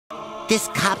This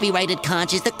copyrighted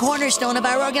Conch is the cornerstone of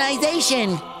our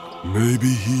organization. Maybe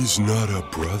he's not a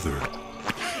brother.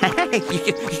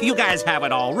 You guys have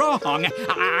it all wrong.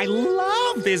 I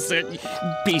love this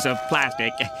piece of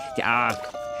plastic.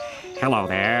 Hello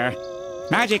there.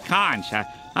 Magic Conch.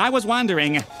 I was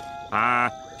wondering,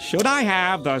 should I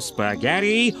have the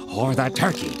spaghetti or the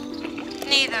turkey?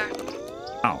 Neither.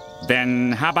 Oh,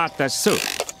 then how about the soup?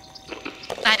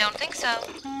 I don't think so.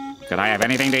 Could I have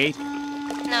anything to eat?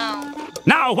 No.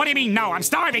 No, what do you mean no? I'm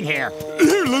starving here.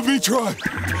 Here, let me try.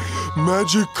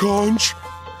 Magic Conch,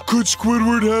 could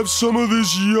Squidward have some of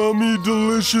this yummy,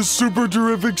 delicious, super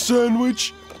terrific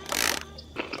sandwich?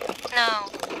 No.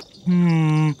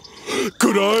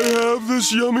 Could I have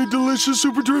this yummy, delicious,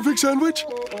 super terrific sandwich?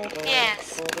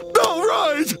 Yes. All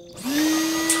right!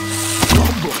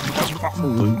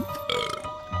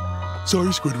 Sorry,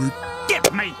 Squidward.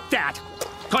 Give me that!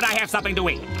 Could I have something to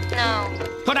eat? No.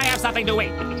 Could I have something to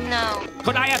eat? No.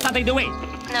 Could I have something to eat?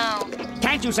 No.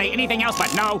 Can't you say anything else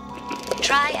but no?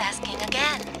 Try asking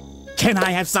again. Can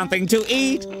I have something to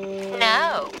eat?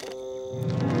 No.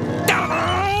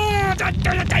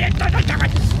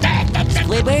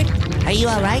 Squidward, are you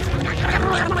all right?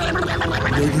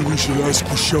 Maybe we should ask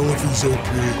Michelle if he's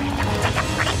okay.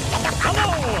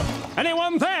 Hello!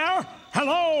 Anyone there?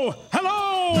 Hello!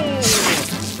 Hello!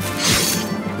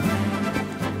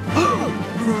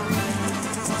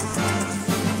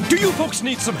 Do you folks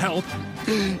need some help?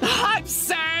 I'm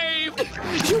saved!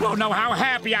 You don't know how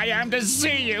happy I am to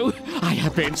see you. I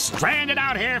have been stranded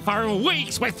out here for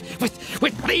weeks with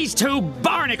these two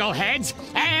barnacle heads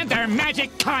and their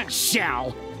magic conch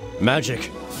shell. Magic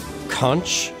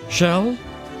conch shell?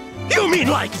 You mean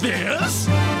like this?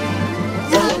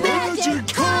 The Magic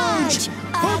Conch,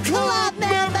 a club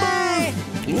member!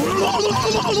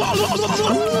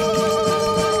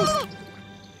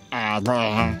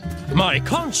 My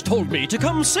conch told me to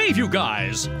come save you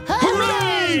guys.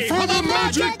 Hooray for the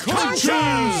Magic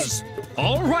Conches!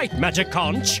 All right, Magic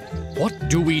Conch. What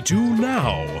do we do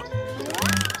now?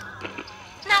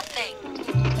 Nothing.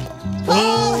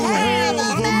 All hail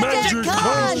the Magic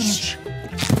Conch!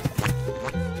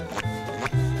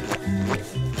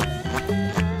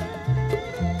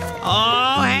 Oh,